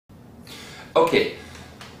Okay,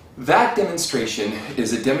 that demonstration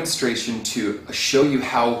is a demonstration to show you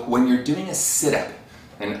how when you're doing a sit-up,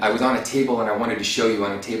 and I was on a table and I wanted to show you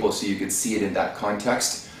on a table so you could see it in that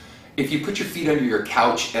context. If you put your feet under your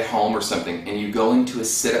couch at home or something and you go into a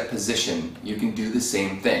sit-up position, you can do the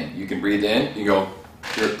same thing. You can breathe in, you go,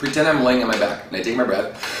 here, pretend I'm laying on my back, and I take my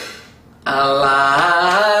breath. Allah.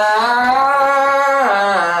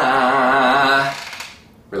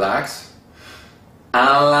 Relax.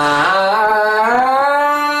 Allah.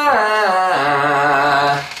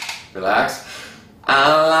 Relax.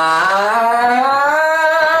 Allah.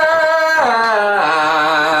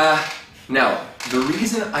 Now, the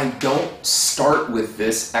reason I don't start with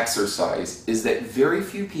this exercise is that very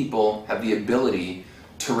few people have the ability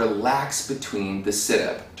to relax between the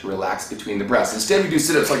sit-up, to relax between the breaths. Instead, we do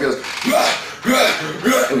sit-ups like this,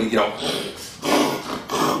 and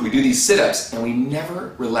we do these sit-ups, and we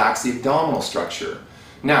never relax the abdominal structure.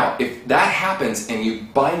 Now, if that happens and you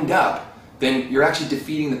bind up, then you're actually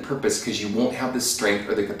defeating the purpose because you won't have the strength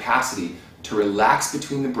or the capacity to relax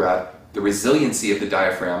between the breath, the resiliency of the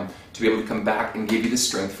diaphragm, to be able to come back and give you the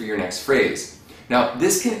strength for your next phrase. Now,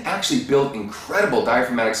 this can actually build incredible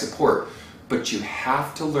diaphragmatic support, but you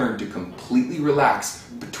have to learn to completely relax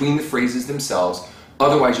between the phrases themselves,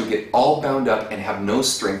 otherwise you'll get all bound up and have no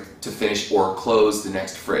strength to finish or close the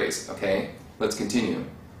next phrase, okay? Let's continue.